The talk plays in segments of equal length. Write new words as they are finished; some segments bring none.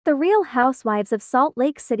The Real Housewives of Salt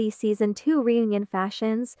Lake City Season 2 reunion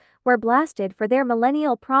fashions were blasted for their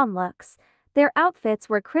millennial prom looks. Their outfits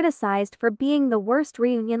were criticized for being the worst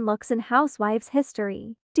reunion looks in Housewives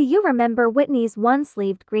history. Do you remember Whitney's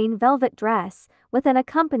one-sleeved green velvet dress with an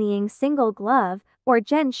accompanying single glove, or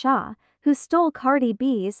Jen Shah, who stole Cardi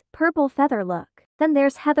B's purple feather look? Then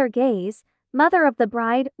there's Heather Gay's mother of the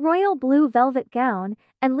bride royal blue velvet gown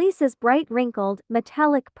and Lisa's bright wrinkled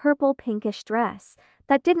metallic purple pinkish dress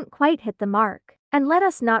that didn't quite hit the mark. And let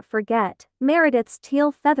us not forget Meredith's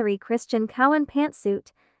teal feathery Christian Cowan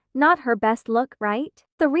pantsuit. Not her best look, right?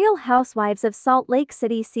 The Real Housewives of Salt Lake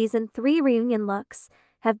City Season 3 reunion looks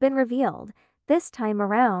have been revealed. This time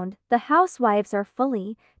around, the housewives are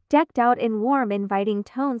fully decked out in warm, inviting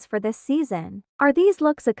tones for this season. Are these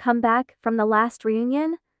looks a comeback from the last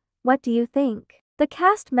reunion? What do you think? The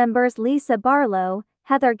cast members Lisa Barlow,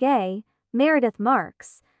 Heather Gay, Meredith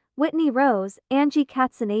Marks, Whitney Rose, Angie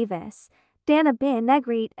Katsunavis, Dana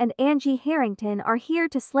Negrete and Angie Harrington are here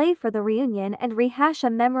to slay for the reunion and rehash a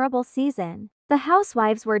memorable season. The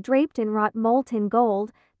housewives were draped in wrought molten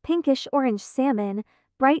gold, pinkish orange salmon,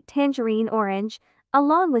 bright tangerine orange,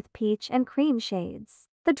 along with peach and cream shades.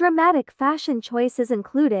 The dramatic fashion choices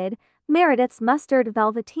included Meredith's mustard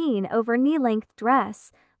velveteen over knee-length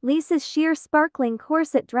dress, Lisa's sheer sparkling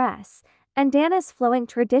corset dress, and Dana's flowing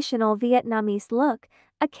traditional Vietnamese look,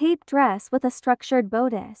 a cape dress with a structured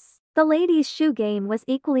bodice. The ladies' shoe game was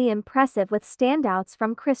equally impressive with standouts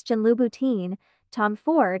from Christian Louboutin, Tom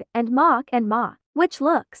Ford, and Mock. Which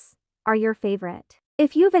looks are your favorite?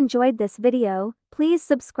 If you've enjoyed this video, please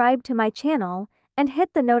subscribe to my channel and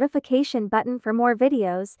hit the notification button for more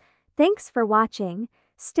videos. Thanks for watching.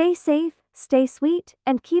 Stay safe, stay sweet,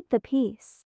 and keep the peace.